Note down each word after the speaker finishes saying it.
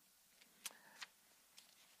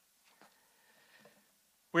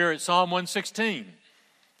We're at Psalm 116.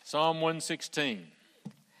 Psalm 116.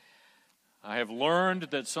 I have learned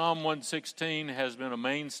that Psalm 116 has been a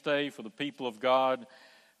mainstay for the people of God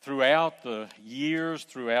throughout the years,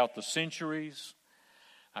 throughout the centuries.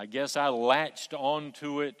 I guess I latched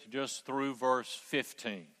onto it just through verse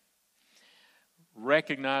 15,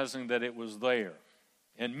 recognizing that it was there.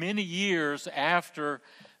 And many years after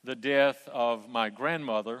the death of my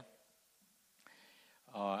grandmother,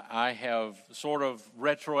 I have sort of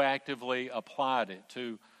retroactively applied it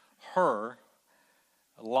to her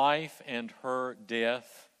life and her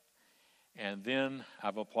death, and then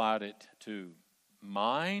I've applied it to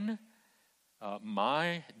mine,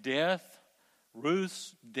 my death,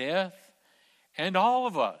 Ruth's death, and all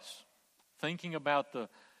of us, thinking about the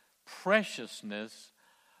preciousness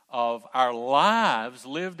of our lives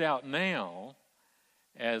lived out now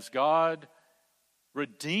as God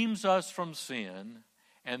redeems us from sin,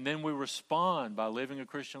 and then we respond by living a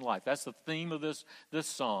Christian life. That's the theme of this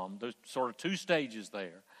psalm. There's sort of two stages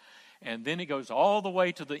there. And then it goes all the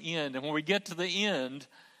way to the end. And when we get to the end,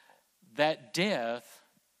 that death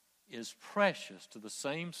is precious to the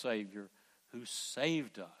same Savior who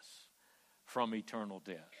saved us from eternal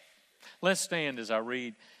death. Let's stand as I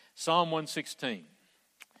read Psalm 116.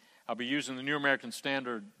 I'll be using the New American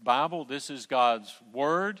Standard Bible. This is God's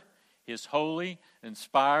Word, His holy,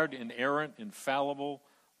 inspired, inerrant, infallible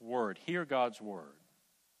Word. Hear God's Word.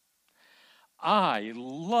 I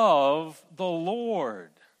love the Lord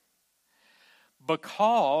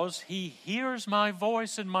because He hears my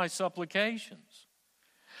voice and my supplications,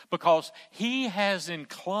 because He has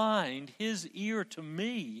inclined His ear to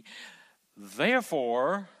me.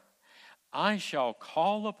 Therefore, I shall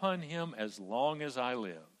call upon Him as long as I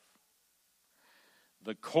live.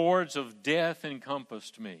 The cords of death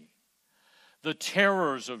encompassed me. The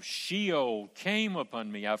terrors of Sheol came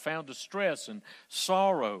upon me. I found distress and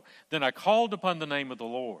sorrow. Then I called upon the name of the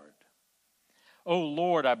Lord. O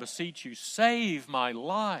Lord, I beseech you, save my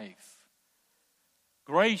life.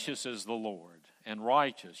 Gracious is the Lord and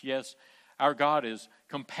righteous. Yes, our God is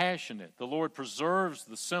compassionate. The Lord preserves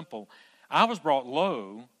the simple. I was brought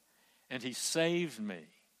low, and He saved me.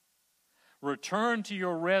 Return to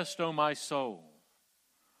your rest, O my soul.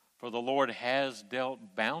 For the Lord has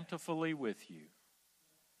dealt bountifully with you.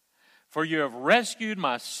 For you have rescued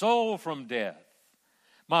my soul from death,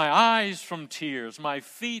 my eyes from tears, my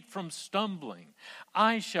feet from stumbling.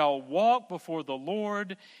 I shall walk before the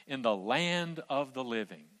Lord in the land of the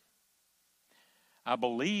living. I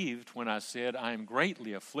believed when I said, I am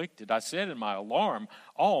greatly afflicted. I said in my alarm,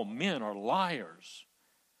 all men are liars.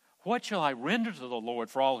 What shall I render to the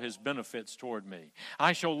Lord for all His benefits toward me?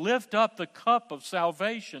 I shall lift up the cup of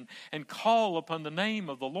salvation and call upon the name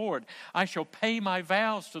of the Lord. I shall pay my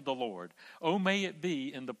vows to the Lord. Oh, may it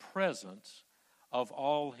be in the presence of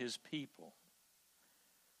all His people.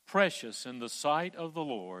 Precious in the sight of the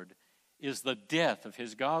Lord is the death of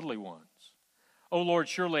His godly ones. O Lord,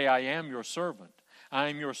 surely I am your servant. I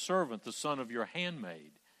am your servant, the son of your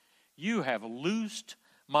handmaid. You have loosed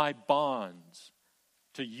my bonds.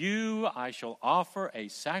 To you I shall offer a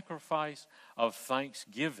sacrifice of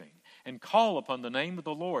thanksgiving and call upon the name of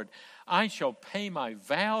the Lord. I shall pay my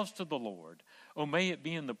vows to the Lord. Oh, may it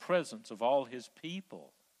be in the presence of all His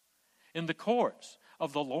people, in the courts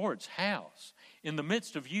of the Lord's house, in the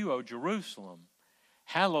midst of you, O Jerusalem.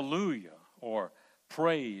 Hallelujah, or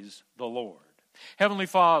praise the Lord. Heavenly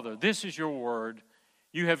Father, this is your word.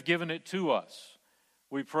 You have given it to us.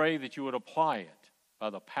 We pray that you would apply it by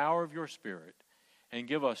the power of your Spirit and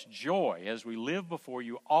give us joy as we live before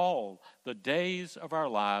you all the days of our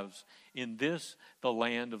lives in this, the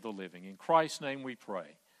land of the living. In Christ's name we pray.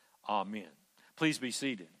 Amen. Please be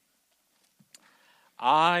seated.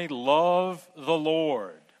 I love the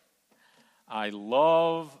Lord. I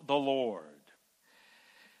love the Lord.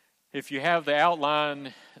 If you have the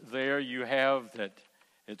outline there, you have that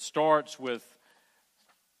it starts with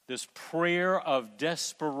this prayer of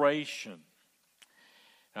desperation.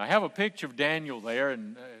 Now, I have a picture of Daniel there,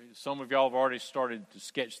 and some of y'all have already started to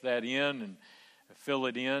sketch that in and fill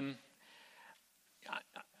it in.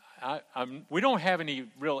 We don't have any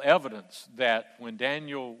real evidence that when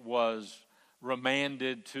Daniel was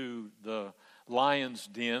remanded to the lion's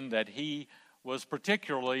den that he was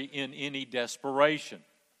particularly in any desperation.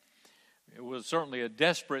 It was certainly a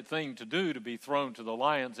desperate thing to do, to be thrown to the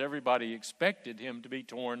lions. Everybody expected him to be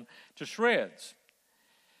torn to shreds.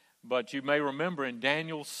 But you may remember in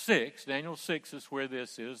Daniel 6 is where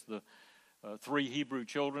this is. The three Hebrew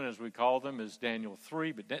children, as we call them, is Daniel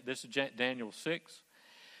 3, but this is Daniel 6.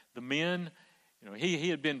 The men,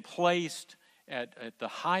 he had been placed at the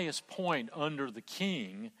highest point under the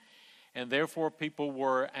king, and therefore people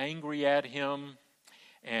were angry at him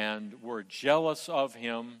and were jealous of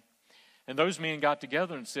him. And those men got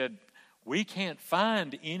together and said, we can't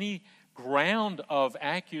find any ground of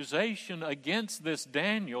accusation against this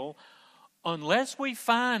Daniel unless we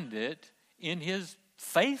find it in his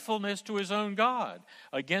faithfulness to his own God,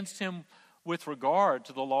 against him with regard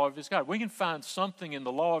to the law of his God. We can find something in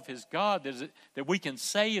the law of his God that we can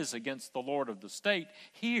say is against the Lord of the state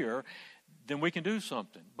here, then we can do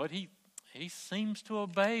something. But he seems to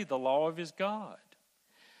obey the law of his God.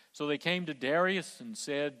 So they came to Darius and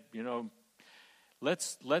said,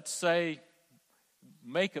 let's say,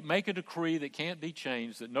 make a decree that can't be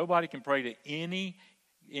changed, that nobody can pray to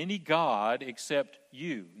any God except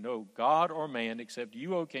you. No God or man except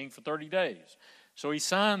you, O king, for 30 days. So he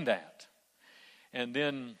signed that. And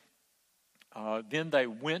then they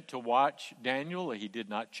went to watch Daniel. He did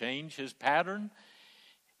not change his pattern.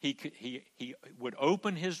 He would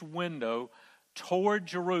open his window toward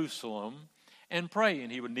Jerusalem and pray.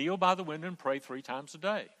 And he would kneel by the window and pray 3 times a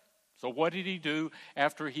day. So what did he do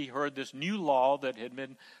after he heard this new law that had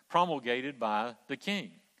been promulgated by the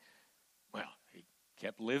king? Well, he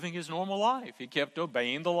kept living his normal life. He kept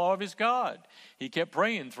obeying the law of his God. He kept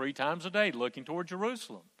praying 3 times a day, looking toward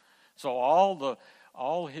Jerusalem. So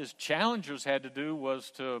all his challengers had to do was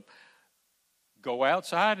to go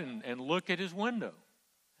outside and look at his window.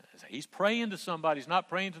 He's praying to somebody. He's not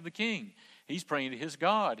praying to the king. He's praying to his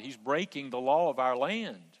God. He's breaking the law of our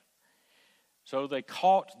land. So they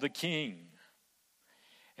caught the king.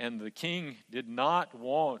 And the king did not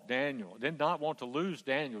want to lose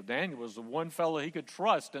Daniel. Daniel was the one fellow he could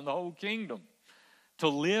trust in the whole kingdom to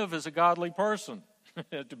live as a godly person,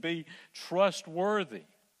 to be trustworthy.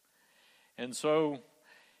 And so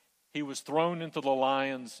he was thrown into the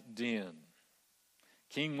lion's den.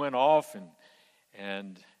 King went off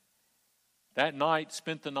and that night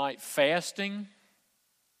spent the night fasting.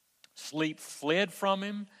 Sleep fled from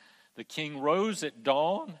him. The king rose at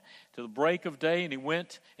dawn to the break of day, and he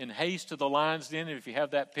went in haste to the lion's den. And if you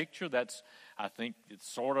have that picture, I think it's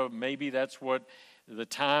sort of, maybe that's what the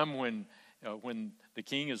time when the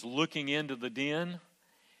king is looking into the den.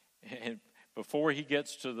 And before he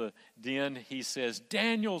gets to the den, he says,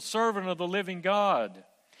 Daniel, servant of the living God,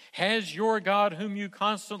 has your God whom you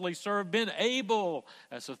constantly serve been able,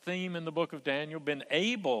 that's a theme in the book of Daniel, been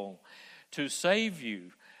able to save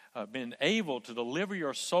you, been able to deliver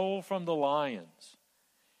your soul from the lions?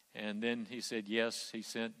 And then he said, yes, he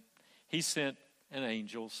sent an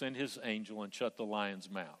angel, sent his angel and shut the lion's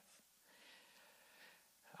mouth.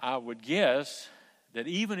 I would guess that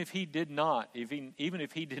even if he did not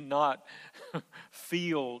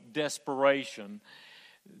feel desperation,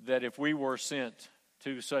 that if we were sent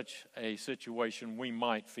to such a situation, we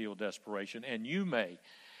might feel desperation, and you may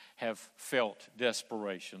have felt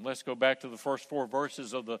desperation. Let's go back to the first 4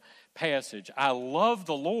 verses of the passage. I love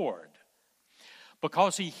the Lord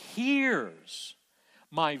because he hears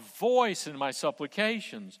my voice and my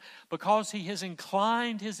supplications, because he has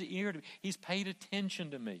inclined his ear to me. He's paid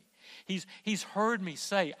attention to me. He's heard me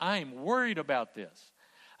say, I am worried about this.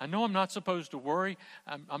 I know I'm not supposed to worry.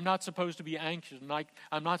 I'm not supposed to be anxious.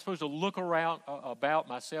 I'm not supposed to look around about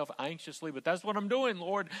myself anxiously, but that's what I'm doing,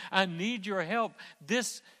 Lord. I need your help.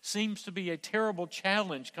 This seems to be a terrible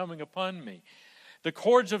challenge coming upon me. The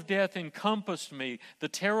cords of death encompassed me. The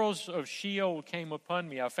terrors of Sheol came upon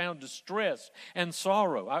me. I found distress and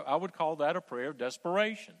sorrow. I would call that a prayer of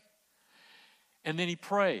desperation. And then he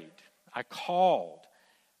prayed. I called.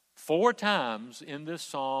 4 times in this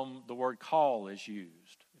psalm, the word call is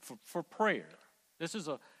used for prayer. This is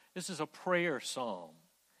a prayer psalm.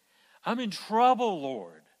 I'm in trouble,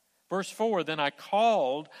 Lord. Verse 4, then I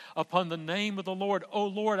called upon the name of the Lord. Oh,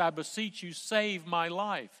 Lord, I beseech you, save my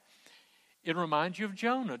life. It reminds you of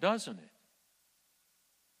Jonah, doesn't it?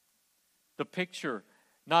 The picture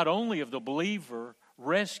not only of the believer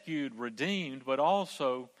rescued, redeemed, but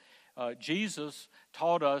also Jesus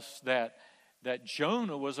taught us that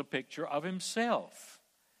Jonah was a picture of himself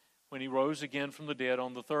when he rose again from the dead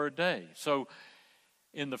on the 3rd day. So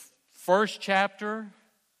in the first chapter,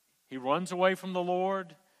 he runs away from the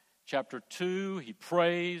Lord. Chapter 2, he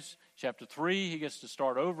prays. Chapter 3, he gets to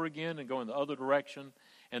start over again and go in the other direction.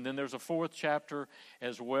 And then there's a 4th chapter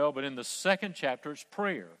as well. But in the 2nd chapter, it's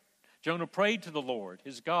prayer. Jonah prayed to the Lord,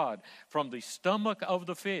 his God, from the stomach of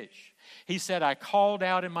the fish. He said, I called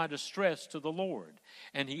out in my distress to the Lord,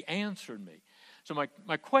 and he answered me. So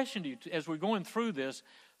my question to you, as we're going through this,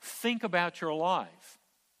 think about your life.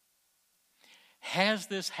 Has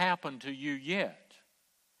this happened to you yet?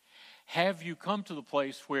 Have you come to the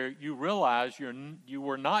place where you realize you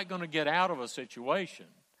were not going to get out of a situation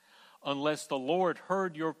unless the Lord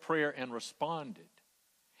heard your prayer and responded.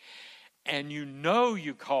 And you know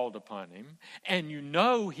you called upon him, and you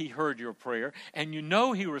know he heard your prayer, and you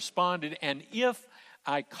know he responded, and if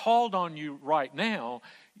I called on you right now,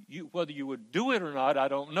 whether you would do it or not, I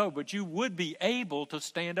don't know, but you would be able to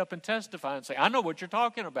stand up and testify and say, I know what you're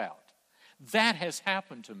talking about. That has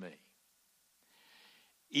happened to me.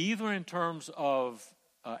 Either in terms of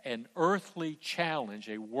an earthly challenge,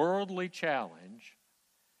 a worldly challenge,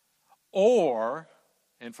 or,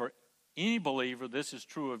 and for any believer, this is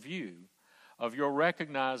true of you, of your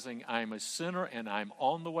recognizing I'm a sinner and I'm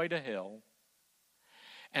on the way to hell,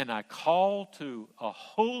 and I call to a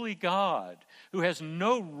holy God who has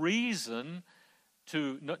no reason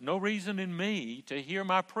in me to hear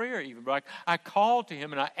my prayer even. But I call to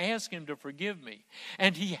him and I ask him to forgive me.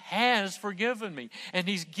 And he has forgiven me. And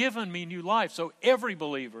he's given me new life. So every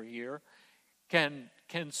believer here can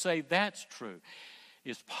say that's true.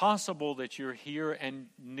 It's possible that you're here and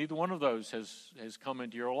neither one of those has come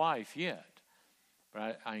into your life yet.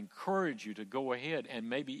 But I encourage you to go ahead and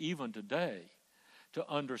maybe even today to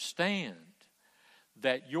understand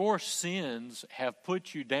that your sins have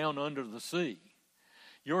put you down under the sea.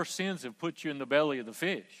 Your sins have put you in the belly of the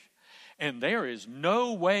fish. And there is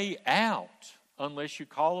no way out unless you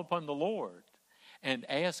call upon the Lord and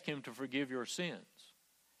ask him to forgive your sins.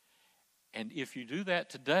 And if you do that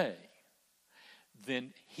today,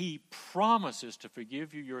 then he promises to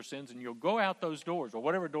forgive you your sins, and you'll go out those doors, or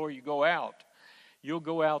whatever door you go out, you'll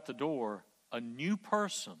go out the door a new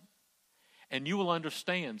person, and you will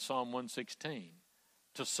understand Psalm 116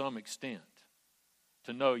 to some extent.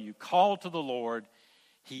 To know you called to the Lord,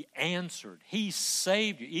 he answered, he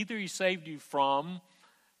saved you. Either he saved you from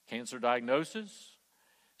cancer diagnosis,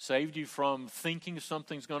 saved you from thinking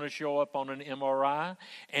something's going to show up on an MRI,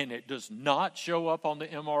 and it does not show up on the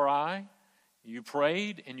MRI. You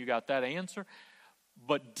prayed and you got that answer.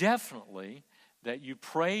 But definitely that you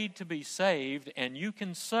prayed to be saved, and you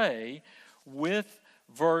can say with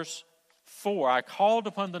verse 4, I called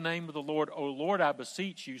upon the name of the Lord, O Lord, I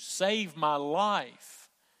beseech you, save my life.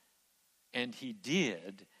 And he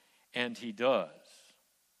did, and he does.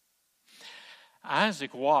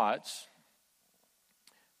 Isaac Watts,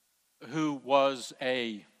 who was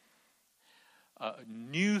a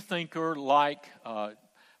new thinker like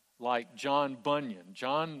John Bunyan.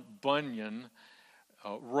 John Bunyan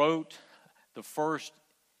wrote the first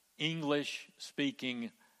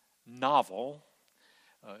English-speaking novel,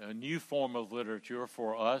 a new form of literature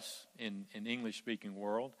for us in English-speaking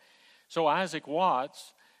world. So Isaac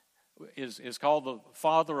Watts is called the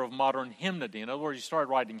father of modern hymnody. In other words, he started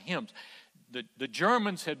writing hymns. The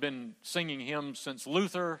Germans had been singing hymns since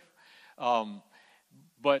Luther,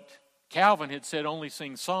 but Calvin had said only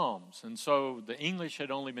sing psalms. And so the English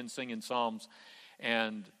had only been singing psalms,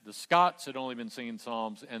 and the Scots had only been singing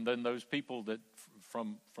psalms, and then those people that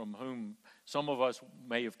from whom some of us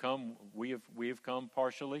may have come, we have come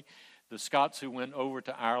partially. The Scots who went over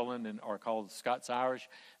to Ireland and are called Scots-Irish,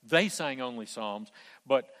 they sang only psalms.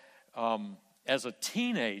 But as a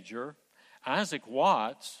teenager, Isaac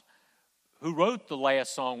Watts, who wrote the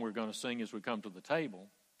last song we're going to sing as we come to the table,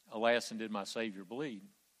 Alas, and Did My Savior Bleed,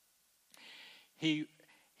 he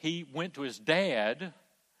went to his dad,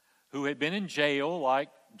 who had been in jail like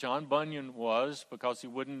John Bunyan was, because he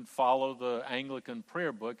wouldn't follow the Anglican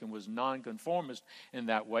prayer book and was nonconformist in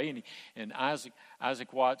that way. And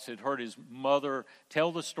Isaac Watts had heard his mother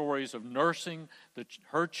tell the stories of nursing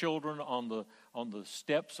her children on the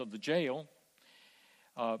steps of the jail.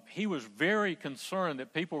 He was very concerned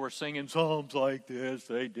that people were singing psalms like this.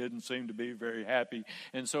 They didn't seem to be very happy,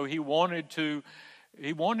 and so he wanted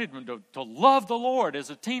them to love the Lord as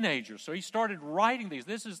a teenager. So he started writing these.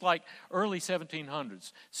 This is like early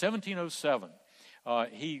 1700s, 1707.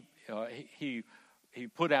 He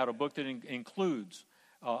put out a book that includes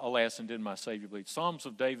Alas, and Did My Savior Bleed? Psalms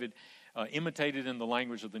of David imitated in the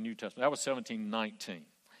language of the New Testament. That was 1719.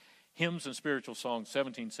 Hymns and Spiritual Songs,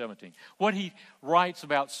 1717. What he writes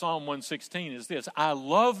about Psalm 116 is this: I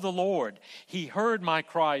love the Lord. He heard my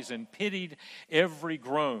cries and pitied every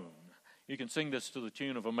groan. You can sing this to the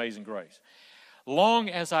tune of Amazing Grace. Long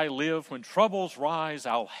as I live, when troubles rise,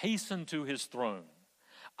 I'll hasten to his throne.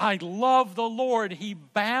 I love the Lord. He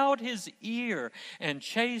bowed his ear and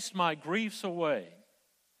chased my griefs away.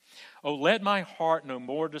 Oh, let my heart no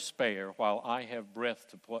more despair while I have breath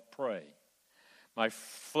to pray. My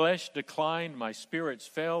flesh declined, my spirits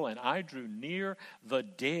fell, and I drew near the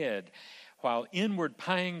dead, while inward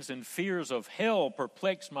pangs and fears of hell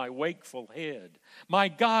perplexed my wakeful head. My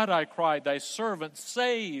God, I cried, thy servant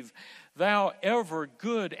save, thou ever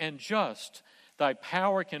good and just. Thy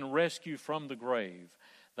power can rescue from the grave.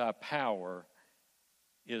 thy power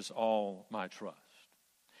is all my trust.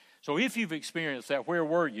 So if you've experienced that, where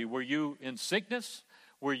were you? Were you in sickness?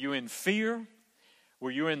 Were you in fear?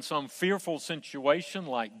 Were you in some fearful situation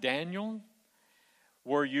like Daniel?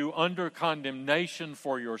 Were you under condemnation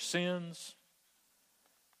for your sins?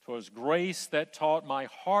 'Twas grace that taught my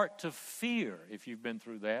heart to fear. If you've been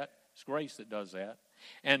through that, it's grace that does that.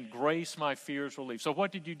 And grace my fears relieved. So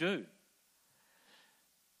what did you do?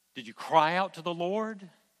 Did you cry out to the Lord?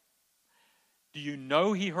 Do you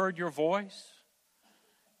know He heard your voice?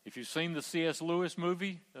 If you've seen the C.S. Lewis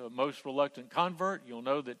movie, The Most Reluctant Convert, you'll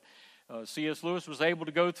know that C.S. Lewis was able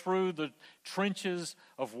to go through the trenches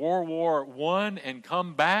of World War I and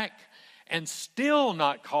come back and still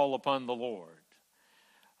not call upon the Lord.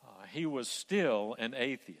 He was still an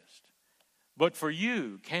atheist. But for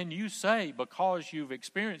you, can you say, because you've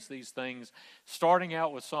experienced these things, starting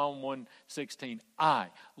out with Psalm 116, I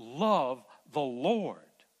love the Lord.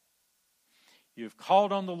 You've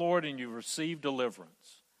called on the Lord and you've received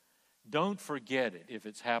deliverance. Don't forget it if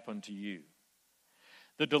it's happened to you.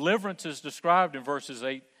 The deliverance is described in verses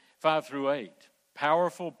 5 through 8.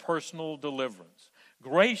 Powerful personal deliverance.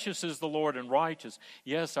 Gracious is the Lord and righteous.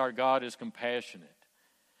 Yes, our God is compassionate.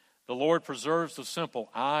 The Lord preserves the simple.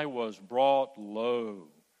 I was brought low,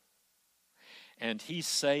 and He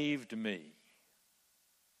saved me.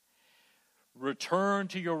 Return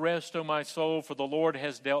to your rest, O my soul, for the Lord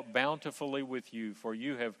has dealt bountifully with you. For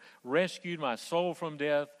you have rescued my soul from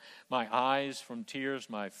death, my eyes from tears,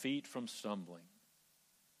 my feet from stumbling.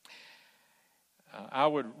 I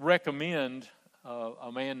would recommend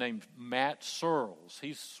a man named Matt Searles.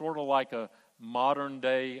 He's sort of like a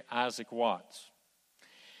modern-day Isaac Watts.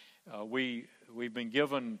 We've been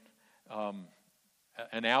given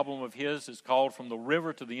an album of his. It's called From the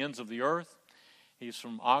River to the Ends of the Earth. He's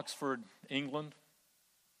from Oxford, England.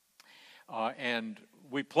 And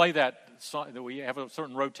we play that. We have a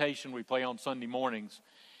certain rotation we play on Sunday mornings,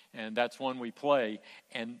 and that's one we play.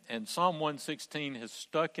 And Psalm 116 has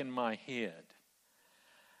stuck in my head.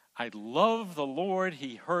 I love the Lord.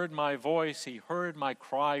 He heard my voice. He heard my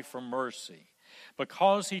cry for mercy.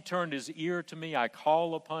 Because He turned His ear to me, I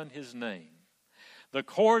call upon His name. The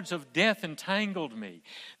cords of death entangled me,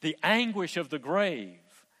 the anguish of the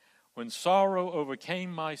grave. When sorrow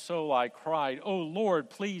overcame my soul, I cried, O Lord,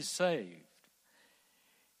 please save.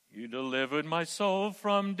 You delivered my soul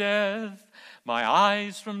from death, my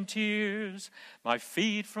eyes from tears, my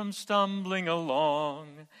feet from stumbling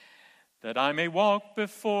along, that I may walk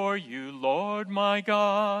before you, Lord my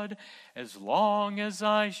God, as long as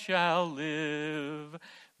I shall live.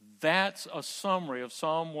 That's a summary of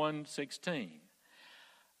Psalm 116.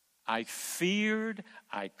 I feared,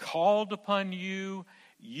 I called upon you,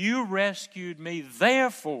 you rescued me.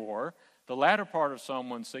 Therefore, the latter part of Psalm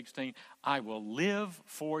 116, I will live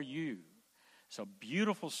for you. It's a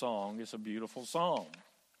beautiful song. It's a beautiful song.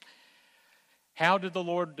 How did the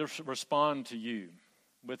Lord respond to you?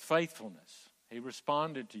 With faithfulness. He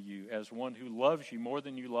responded to you as one who loves you more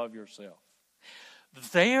than you love yourself.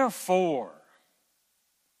 Therefore,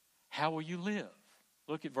 how will you live?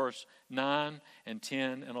 Look at verse 9 and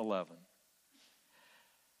 10 and 11.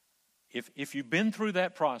 If you've been through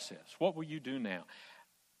that process, what will you do now?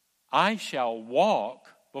 I shall walk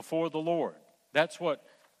before the Lord. That's what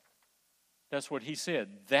He said.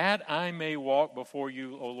 That I may walk before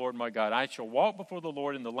you, O Lord my God. I shall walk before the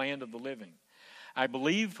Lord in the land of the living. I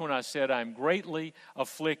believed when I said, I am greatly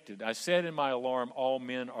afflicted. I said in my alarm, all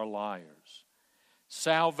men are liars.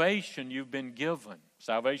 Salvation you've been given.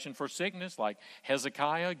 Salvation for sickness, like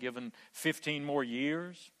Hezekiah, given 15 more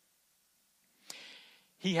years.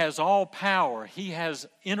 He has all power. He has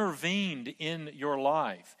intervened in your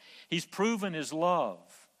life. He's proven His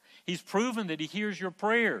love. He's proven that He hears your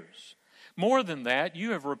prayers. More than that,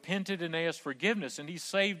 you have repented and asked forgiveness, and He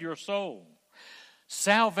saved your soul.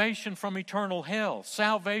 Salvation from eternal hell.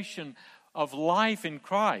 Salvation of life in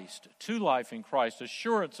Christ, to life in Christ.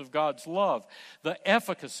 Assurance of God's love. The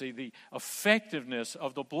efficacy, the effectiveness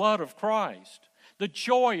of the blood of Christ. The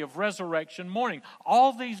joy of resurrection morning.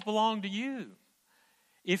 All these belong to you.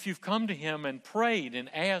 If you've come to Him and prayed and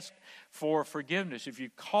asked for forgiveness, if you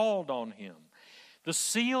called on Him, the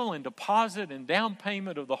seal and deposit and down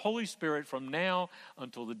payment of the Holy Spirit from now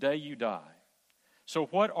until the day you die. So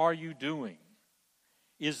what are you doing?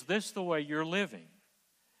 Is this the way you're living?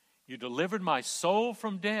 You delivered my soul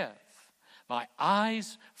from death, my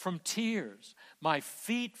eyes from tears, my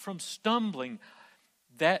feet from stumbling,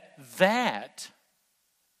 that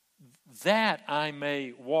I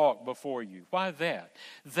may walk before you. Why that?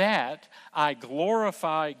 That I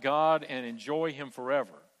glorify God and enjoy Him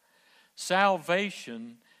forever.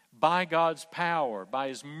 Salvation by God's power, by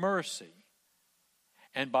His mercy,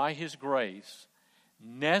 and by His grace,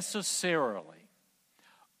 necessarily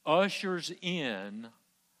ushers in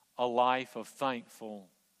a life of thankful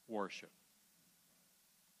worship.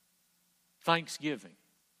 Thanksgiving.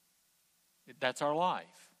 That's our life.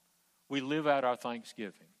 We live out our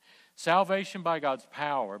thanksgiving. Salvation by God's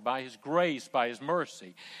power, by His grace, by His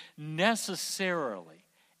mercy, necessarily,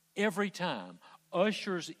 every time,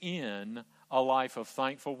 ushers in a life of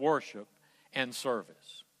thankful worship and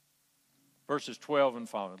service. Verses 12 and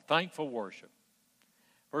following. Thankful worship.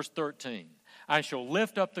 Verse 13. I shall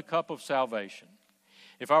lift up the cup of salvation.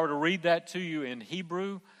 If I were to read that to you in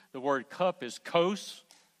Hebrew, the word cup is kos.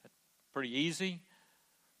 Pretty easy.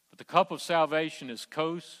 But the cup of salvation is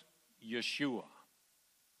kos Yeshua.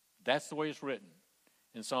 That's the way it's written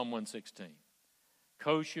in Psalm 116.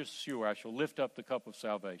 Kos Yeshua, I shall lift up the cup of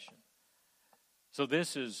salvation. So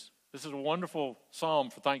this is a wonderful psalm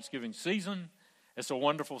for Thanksgiving season. It's a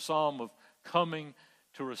wonderful psalm of coming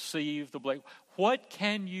to receive the blessing. What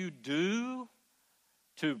can you do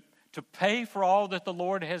to pay for all that the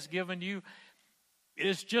Lord has given you?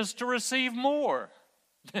 It's just to receive more.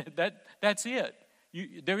 That's it.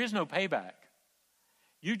 There is no payback.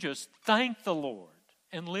 You just thank the Lord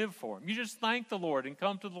and live for Him. You just thank the Lord and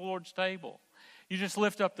come to the Lord's table. You just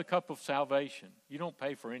lift up the cup of salvation. You don't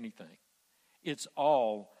pay for anything. It's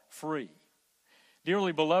all free.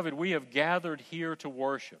 Dearly beloved, we have gathered here to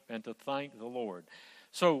worship and to thank the Lord.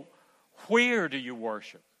 So where do you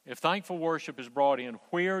worship? If thankful worship is brought in,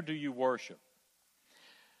 where do you worship?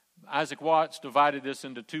 Isaac Watts divided this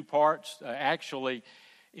into two parts. Actually,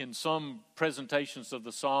 in some presentations of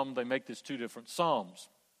the psalm, they make this two different psalms,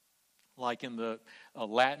 like in the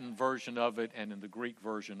Latin version of it and in the Greek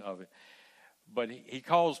version of it. But he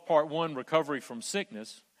calls part one recovery from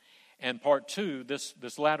sickness, and part two,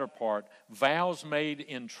 this latter part, vows made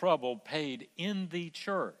in trouble paid in the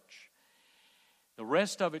church. The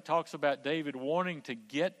rest of it talks about David wanting to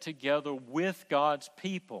get together with God's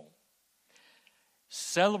people,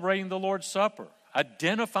 celebrating the Lord's Supper,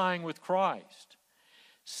 identifying with Christ,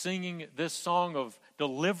 singing this song of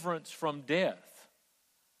deliverance from death.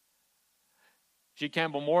 G.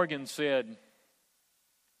 Campbell Morgan said,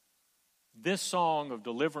 this song of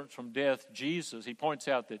deliverance from death, Jesus, he points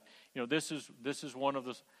out that, this is one of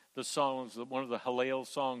the songs, one of the Hallel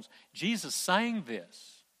songs. Jesus sang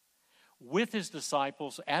this with His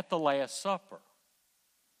disciples at the Last Supper.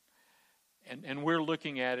 And we're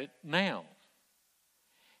looking at it now.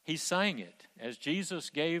 He sang it as Jesus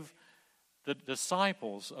gave the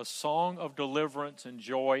disciples a song of deliverance and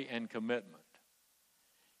joy and commitment.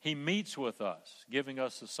 He meets with us, giving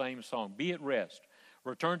us the same song. Be at rest.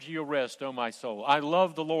 Return to your rest, O my soul. I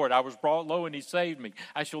love the Lord. I was brought low and He saved me.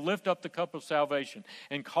 I shall lift up the cup of salvation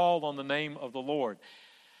and call on the name of the Lord.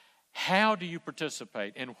 How do you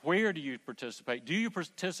participate and where do you participate? Do you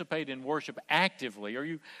participate in worship actively?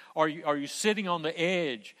 Are you sitting on the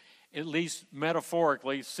edge, at least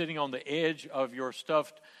metaphorically, sitting on the edge of your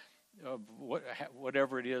stuffed,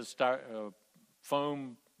 whatever it is,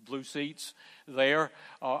 foam blue seats there?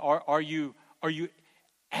 Are you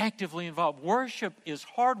actively involved? Worship is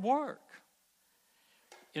hard work.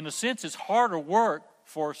 In a sense, it's harder work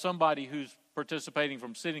for somebody who's participating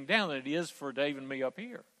from sitting down than it is for Dave and me up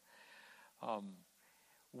here.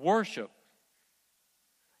 Worship,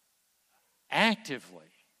 actively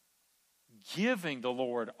giving the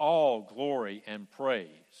Lord all glory and praise,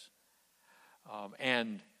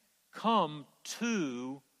 and come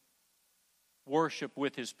to worship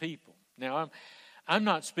with His people. Now, I'm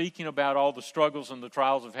not speaking about all the struggles and the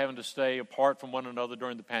trials of having to stay apart from one another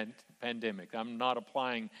during the pandemic. I'm not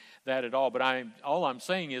applying that at all. But all I'm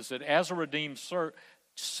saying is that as a redeemed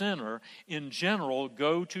sinner, in general,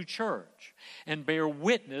 go to church and bear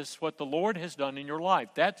witness what the Lord has done in your life.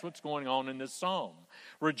 That's what's going on in this psalm.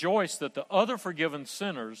 Rejoice that the other forgiven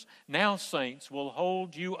sinners, now saints, will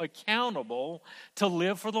hold you accountable to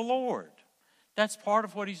live for the Lord. That's part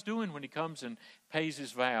of what He's doing when He comes and pays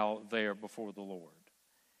His vow there before the Lord.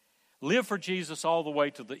 Live for Jesus all the way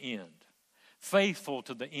to the end, faithful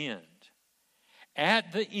to the end.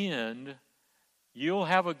 At the end, you'll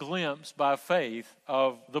have a glimpse by faith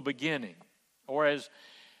of the beginning. Or as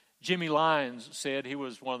Jimmy Lyons said, he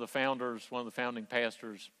was one of the founding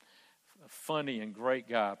pastors, a funny and great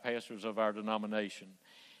guy, pastors of our denomination.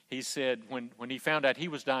 He said when he found out he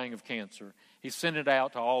was dying of cancer, he sent it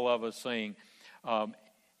out to all of us saying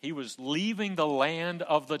he was leaving the land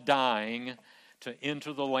of the dying to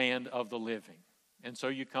enter the land of the living. And so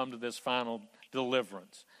you come to this final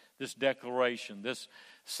deliverance, this declaration, this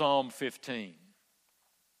Psalm 15.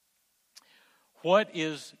 What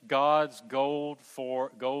is God's goal for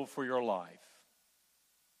your life?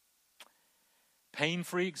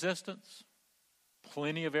 Pain-free existence?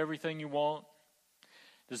 Plenty of everything you want?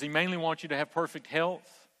 Does He mainly want you to have perfect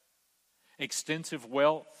health? Extensive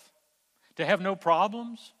wealth? To have no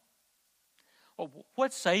problems? Well,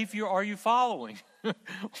 what Savior are you following?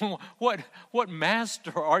 What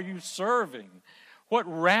master are you serving? What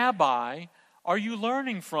rabbi are you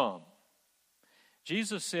learning from?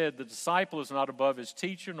 Jesus said the disciple is not above his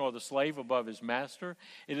teacher, nor the slave above his master.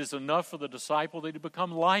 It is enough for the disciple that he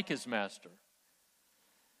become like his master.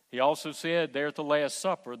 He also said there at the Last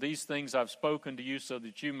Supper, these things I've spoken to you so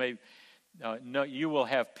that you may know you will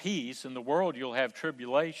have peace. In the world you'll have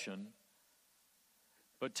tribulation.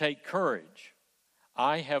 But take courage.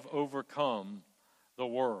 I have overcome the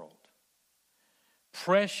world.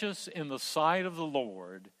 Precious in the sight of the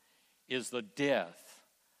Lord is the death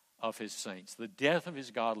of His saints, the death of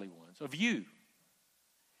His godly ones, of you,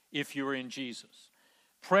 if you're in Jesus.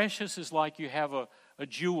 Precious is like you have a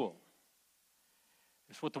jewel.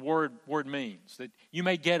 It's what the word means, that you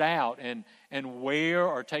may get out and wear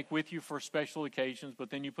or take with you for special occasions, but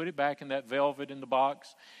then you put it back in that velvet in the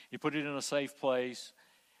box, you put it in a safe place,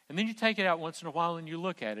 and then you take it out once in a while and you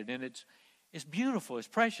look at it, and it's beautiful, it's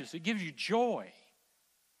precious, it gives you joy.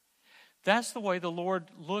 That's the way the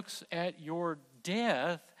Lord looks at your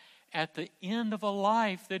death at the end of a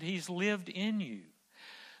life that He's lived in you.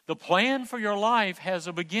 The plan for your life has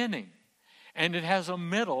a beginning, and it has a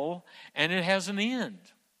middle, and it has an end.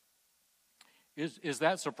 Is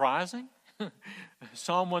that surprising?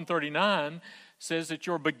 Psalm 139 says that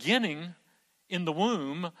your beginning in the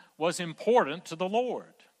womb was important to the Lord.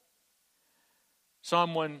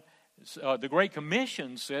 The Great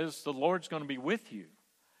Commission says the Lord's going to be with you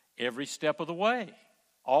every step of the way,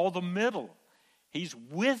 all the middle. He's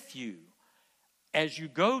with you as you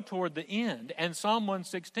go toward the end. And Psalm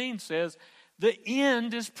 116 says the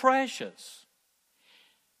end is precious.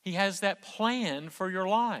 He has that plan for your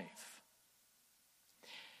life.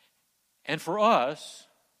 And for us,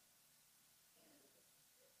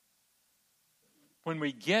 when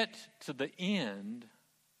we get to the end,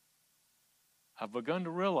 I've begun to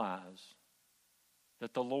realize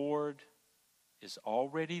that the Lord is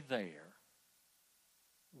already there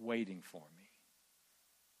waiting for me.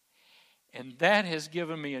 And that has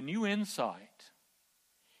given me a new insight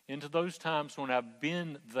into those times when I've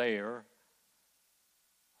been there,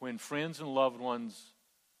 when friends and loved ones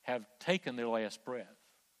have taken their last breath.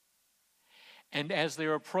 And as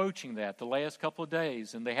they're approaching that, the last couple of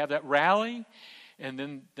days, and they have that rally, and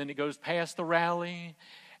then it goes past the rally,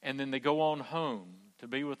 and then they go on home to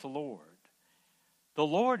be with the Lord. The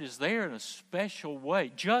Lord is there in a special way,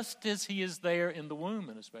 just as He is there in the womb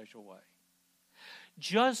in a special way.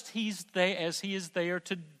 Just as He is there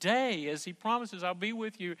today, as He promises, I'll be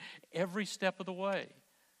with you every step of the way.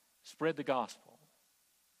 Spread the gospel.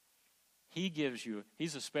 He gives you,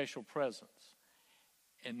 He's a special presence.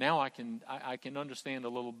 And now I can understand a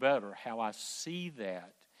little better how I see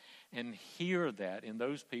that and hear that in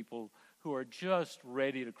those people who are just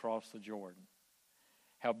ready to cross the Jordan.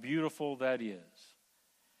 How beautiful that is.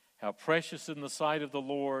 How precious in the sight of the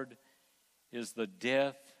Lord is the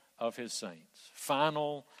death of His saints.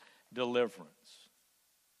 Final deliverance.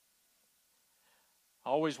 I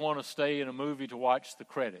always want to stay in a movie to watch the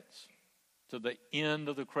credits. To the end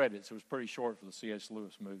of the credits. It was pretty short for the C.S.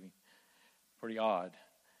 Lewis movie. Pretty odd.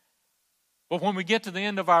 But when we get to the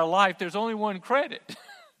end of our life, there's only one credit.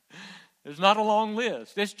 There's not a long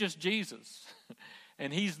list. It's just Jesus.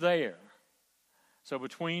 And He's there. So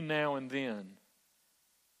between now and then,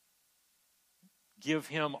 give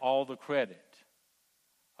Him all the credit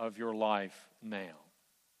of your life now.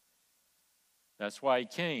 That's why He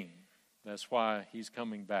came. That's why He's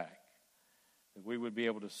coming back. That we would be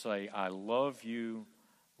able to say, I love you,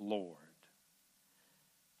 Lord.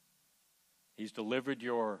 He's delivered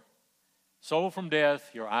your soul from death,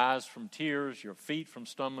 your eyes from tears, your feet from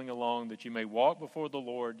stumbling along, that you may walk before the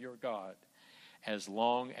Lord your God as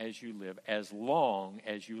long as you live. As long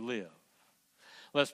as you live.